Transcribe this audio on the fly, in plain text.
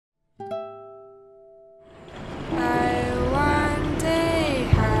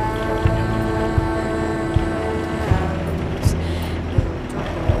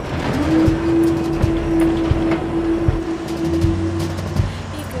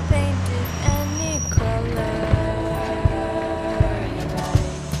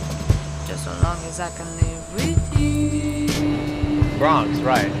I can live with you. Bronx,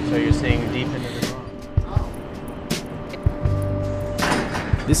 right. So you're seeing deep into the Bronx.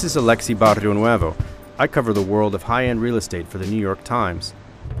 This is Alexi Barrio Nuevo. I cover the world of high-end real estate for the New York Times.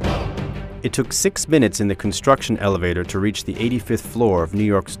 It took 6 minutes in the construction elevator to reach the 85th floor of New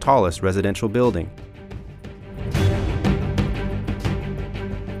York's tallest residential building.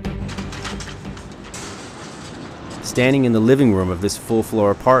 Standing in the living room of this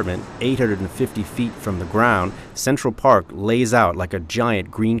full-floor apartment, 850 feet from the ground, Central Park lays out like a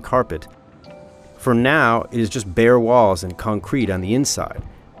giant green carpet. For now, it is just bare walls and concrete on the inside.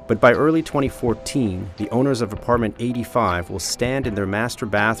 But by early 2014, the owners of apartment 85 will stand in their master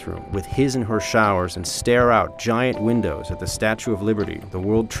bathroom with his and her showers and stare out giant windows at the Statue of Liberty, the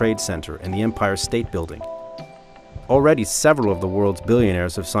World Trade Center, and the Empire State Building. Already, several of the world's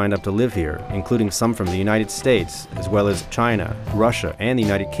billionaires have signed up to live here, including some from the United States, as well as China, Russia, and the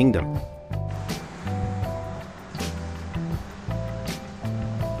United Kingdom.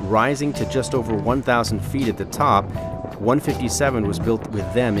 Rising to just over 1,000 feet at the top, 157 was built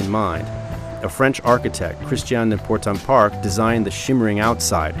with them in mind. A French architect, Christian de Portenpark, designed the shimmering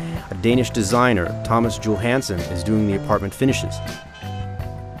outside. A Danish designer, Thomas Johansen, is doing the apartment finishes.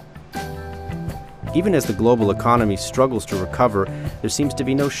 Even as the global economy struggles to recover, there seems to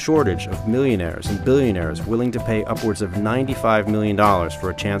be no shortage of millionaires and billionaires willing to pay upwards of $95 million for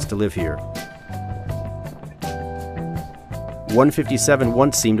a chance to live here. 157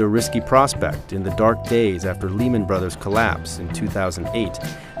 once seemed a risky prospect in the dark days after Lehman Brothers' collapse in 2008,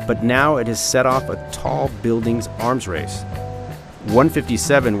 but now it has set off a tall buildings arms race.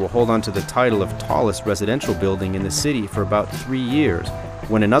 157 will hold on to the title of tallest residential building in the city for about 3 years,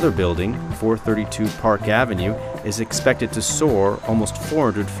 when another building, 432 Park Avenue, is expected to soar almost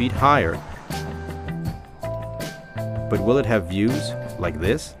 400 feet higher. But will it have views like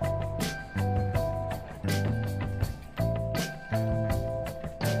this?